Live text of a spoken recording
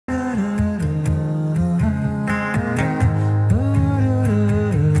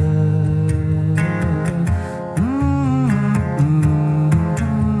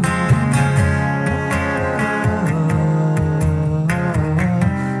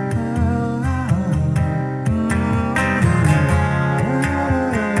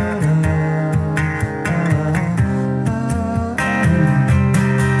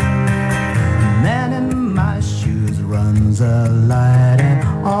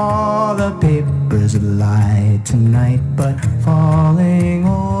wallpaper's light tonight, but falling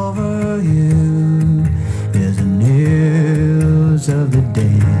over you is the news of the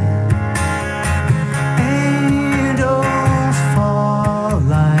day. Angels fall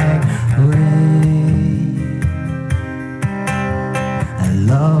like rain, and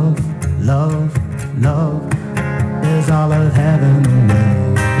love, love, love is all of heaven away.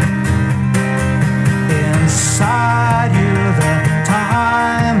 Inside you the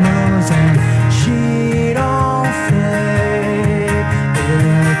time moves and she don't fade.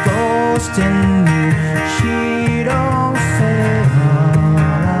 The ghost in you, she don't fade.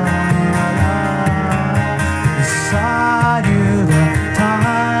 Inside you the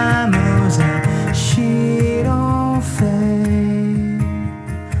time moves and she don't fade.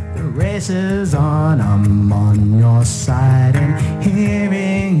 The race is on, I'm on your side and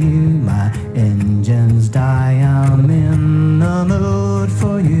hearing you, my engines die, I'm in the mood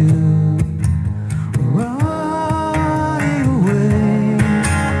for you. Running away,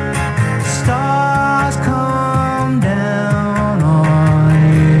 stars come down on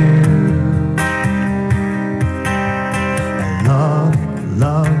you. And love,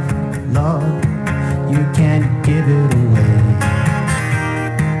 love, love, you can't give it away.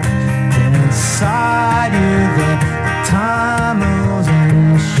 Inside you the time moves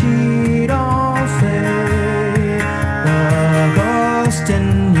and she don't fade. The ghost in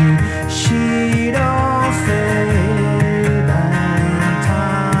you, she don't fade. And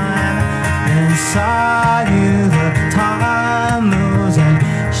time inside you the time moves and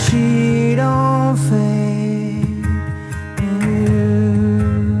she don't fade in you.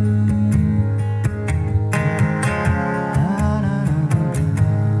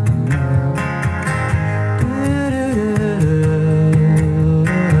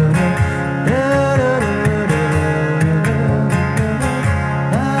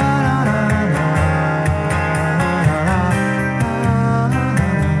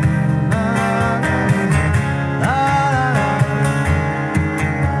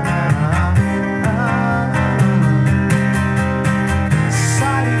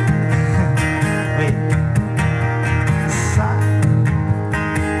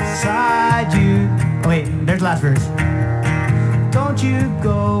 Last verse. Don't you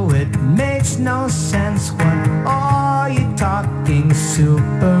go, it makes no sense. What are you talking,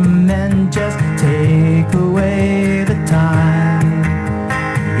 Superman? Just take away the time.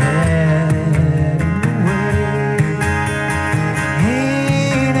 Get away.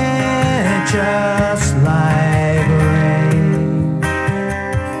 Ain't it just like rain?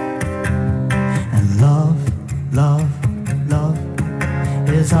 And love, love, love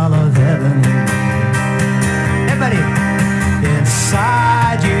is all of heaven.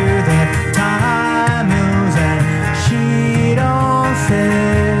 Inside you the time moves and she don't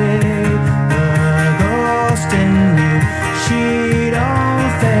fade. The ghost in you, she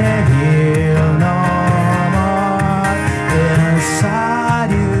don't fade. He'll no more. Inside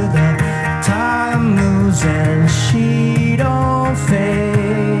you the time moves and she don't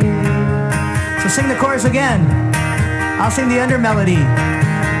fade. So sing the chorus again. I'll sing the under melody.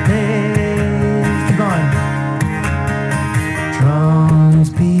 Keep going. Drums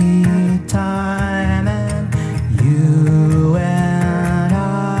beat time and you and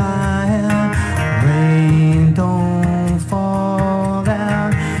I, and rain don't fall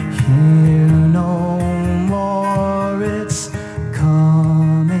down here no more. It's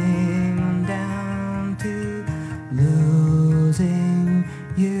coming down to losing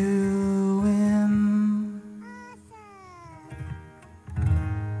you in.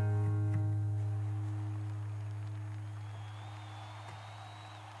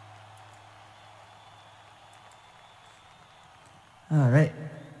 All right.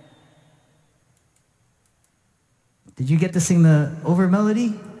 Did you get to sing the over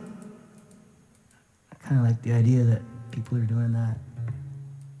melody? I kind of like the idea that people are doing that.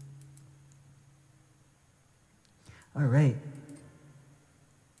 All right.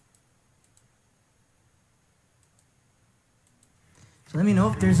 So let me know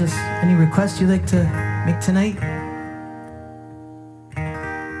if there's any requests you'd like to make tonight.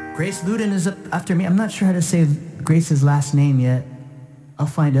 Grace Luden is up after me. I'm not sure how to say Grace's last name yet. I'll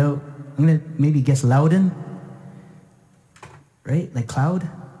find out. I'm gonna maybe guess Loudon. Right? Like cloud?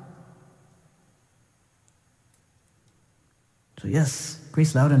 So yes,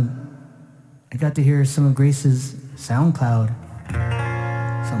 Grace Loudon. I got to hear some of Grace's SoundCloud.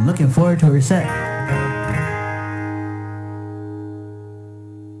 So I'm looking forward to her set.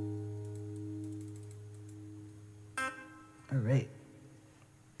 All right.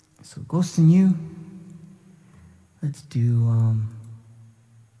 So Ghost in You. Let's do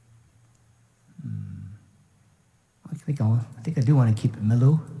think I do want to keep it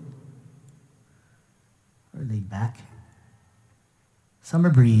mellow or laid back. Summer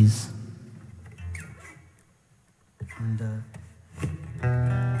breeze. And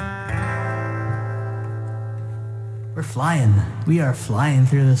we're flying. We are flying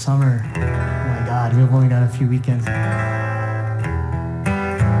through the summer. Oh my God, we've only done a few weekends.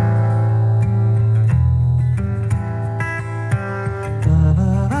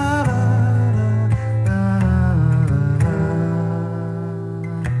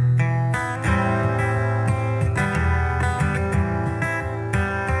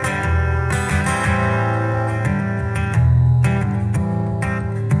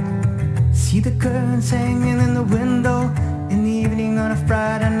 See the curtains hanging in the window in the evening on a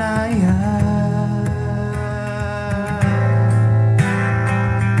Friday night.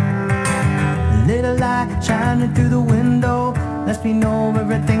 Little light shining through the window lets me know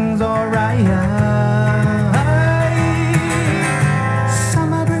everything's alright.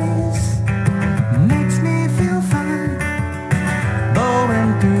 Summer breeze makes me feel fine,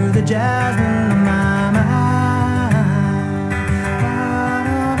 blowing through the jasmine of my mind.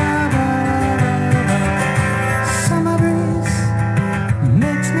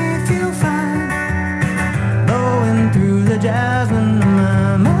 Jasmine of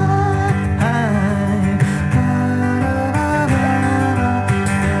my mind.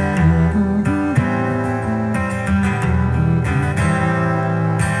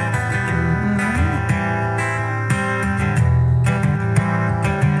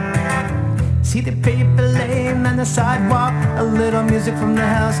 See the paper laying on the sidewalk, a little music from the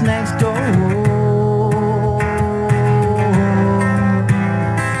house next door.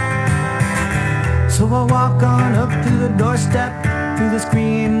 So I walk on up to the doorstep, through the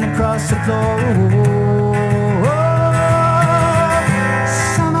screen, across the floor.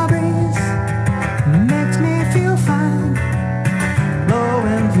 Summer breeze makes me feel fine,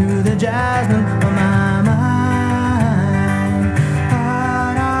 blowing through the jasmine of my mind.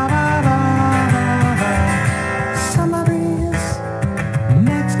 Summer breeze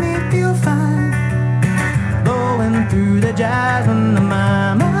makes me feel fine, blowing through the jasmine of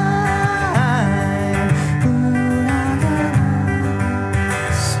my mind.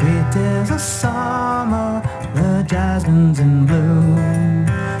 There's a summer, the jasmine's in bloom.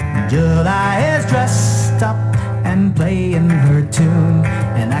 July is dressed up and playing her tune.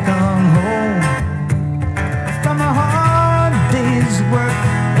 And I come home from a hard day's work,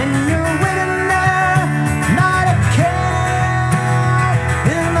 and you're waiting there, not a care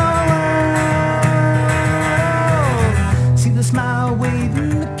in the world. See the smile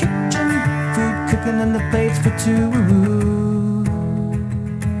waving in the kitchen, food cooking and the plates for two.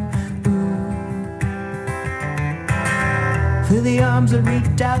 Feel the arms that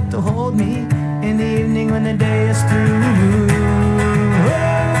reach out to hold me in the evening when the day is through.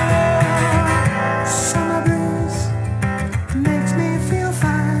 Summer breeze makes me feel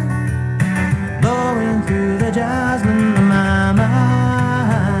fine, blowing through the jasmine of my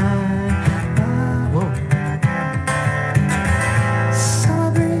mind. Whoa.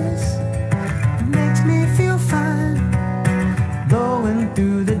 Summer breeze makes me feel fine, blowing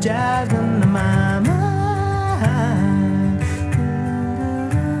through the jasmine of my mind.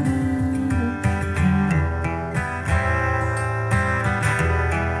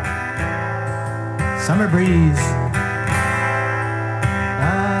 Summer breeze.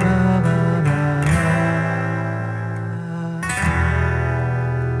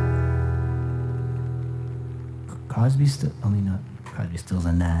 Crosby, Stills, only not Crosby, Stills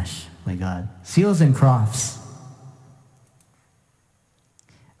and Nash. My God. Seals and Crofts.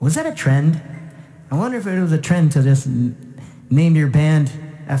 Was that a trend? I wonder if it was a trend to just name your band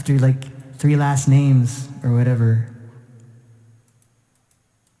after like 3 last names or whatever.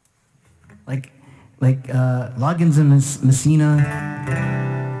 Like Loggins and Messina.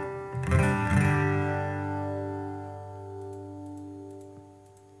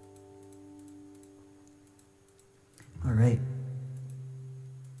 All right.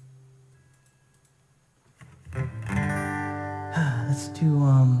 Let's do,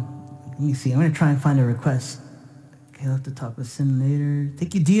 let me see. I'm going to try and find a request. Okay, I'll have to talk with Sin later.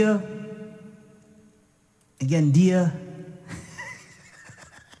 Thank you, Dia. Again, Dia.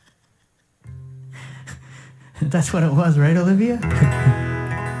 That's what it was, right, Olivia?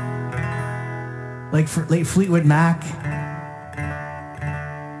 like Fleetwood Mac.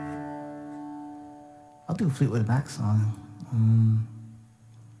 I'll do a Fleetwood Mac song.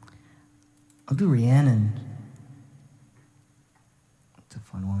 I'll do Rhiannon. It's a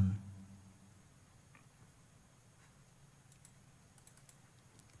fun one.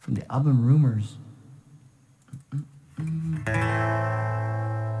 From the album Rumors.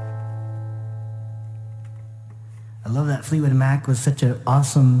 I love that Fleetwood Mac was such an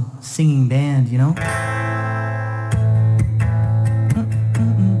awesome singing band, you know?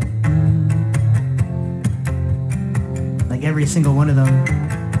 Like every single one of them.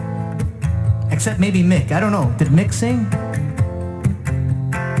 Except maybe Mick. I don't know. Did Mick sing?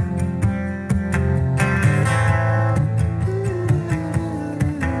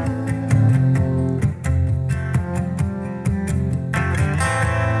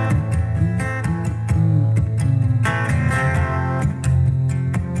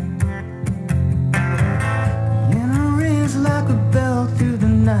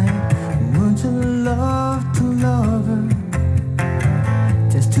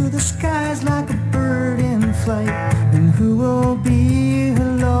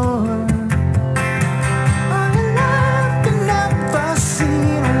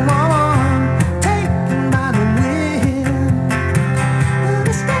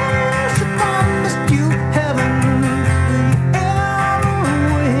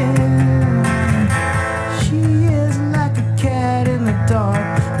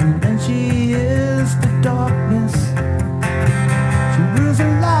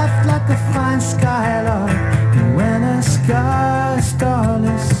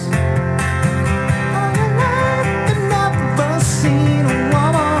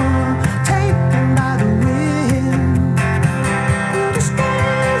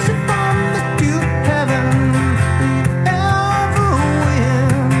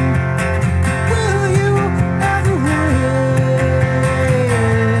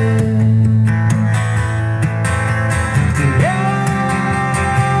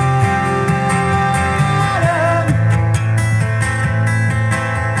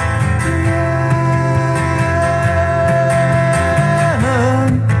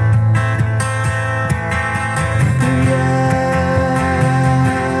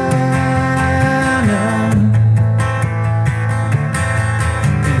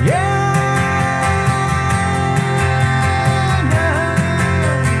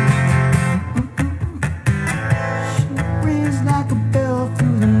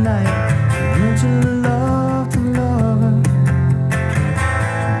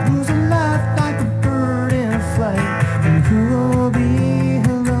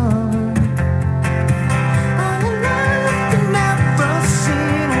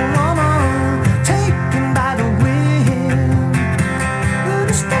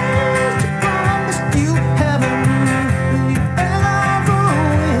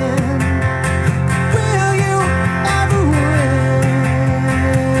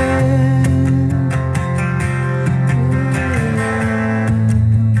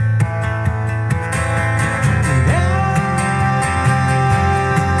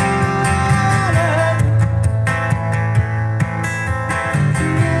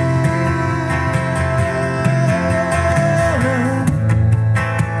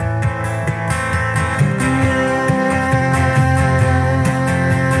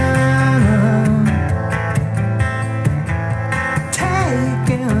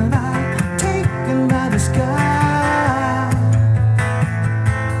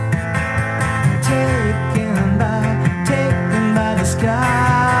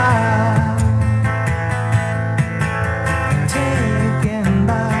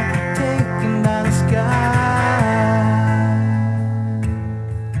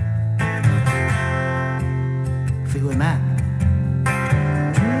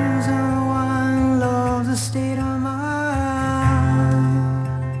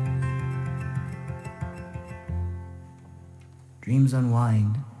 Dreams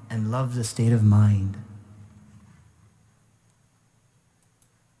unwind, and love's a state of mind.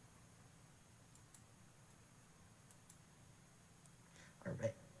 All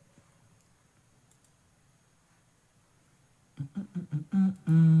right.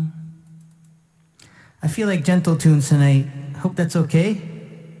 I feel like gentle tunes tonight. Hope that's okay.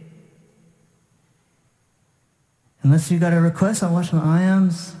 Unless you got a request, I'll watch my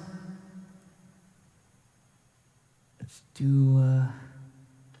IAMs. Let's do...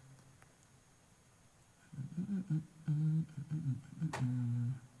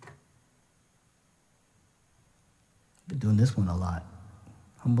 Been doing this one a lot.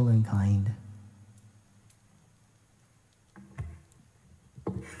 Humble and Kind.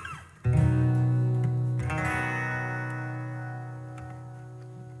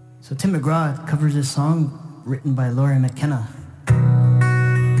 So Tim McGraw covers this song written by Laurie McKenna.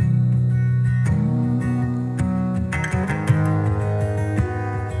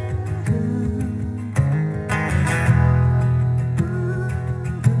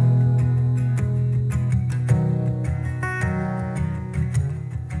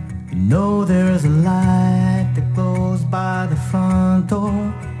 know there's a light that glows by the front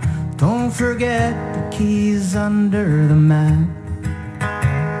door. Don't forget the keys under the mat.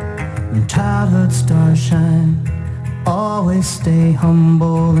 When childhood stars shine, always stay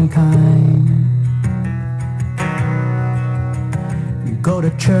humble and kind. You go to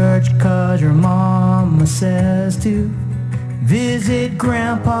church 'cause your mama says to. Visit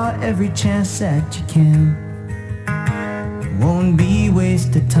grandpa every chance that you can. Won't be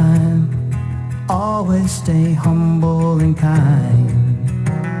wasted time. Always stay humble and kind.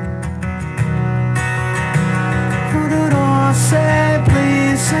 Don't say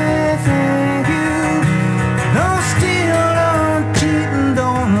please, say thank you. Don't steal, don't cheat, and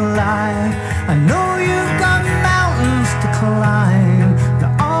don't lie. I know you've got mountains to climb. To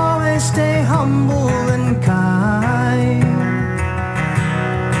always stay humble and kind.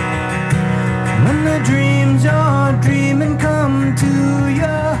 When the dreams you're dreaming come to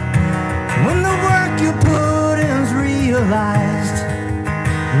you, when the work you put in's realized,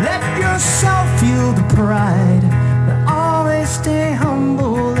 let yourself feel the pride. But always stay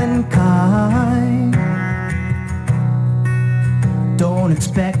humble and kind. Don't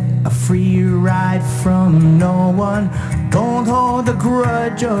expect a free ride from no one. Don't hold a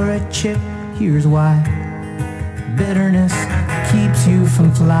grudge or a chip. Here's why. Bitterness keeps you from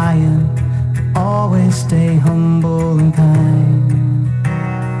flying. Always stay humble and kind.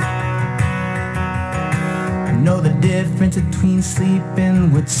 Know the difference between sleeping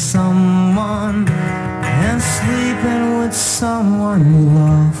with someone and sleeping with someone you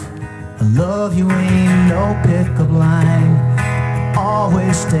love. A love you ain't no pickup line.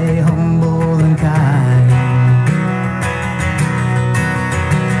 Always stay humble and kind.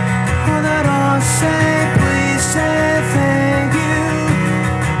 Oh, that all say please, say thank you.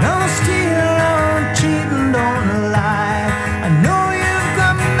 Don't steal, don't cheat, and don't lie. I know you've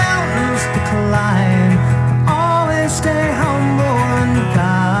got mountains to climb. Always stay humble and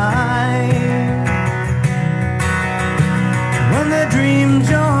kind. When the dreams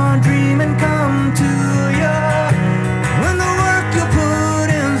you're dreaming come to you, when the work you put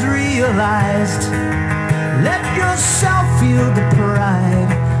in's realized, let yourself feel the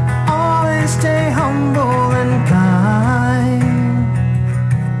pride. Always stay humble and kind.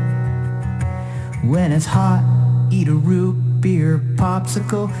 When it's hot, eat a root beer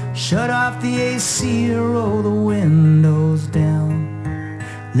popsicle. Shut off the AC or roll the windows down.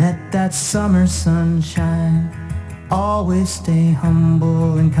 Let that summer sun shine. Always stay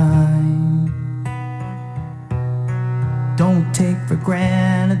humble and kind. Don't take for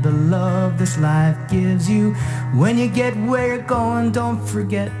granted the love this life gives you. When you get where you're going, don't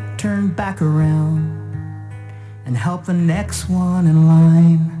forget, turn back around and help the next one in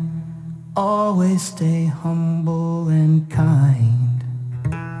line. Always stay humble and kind.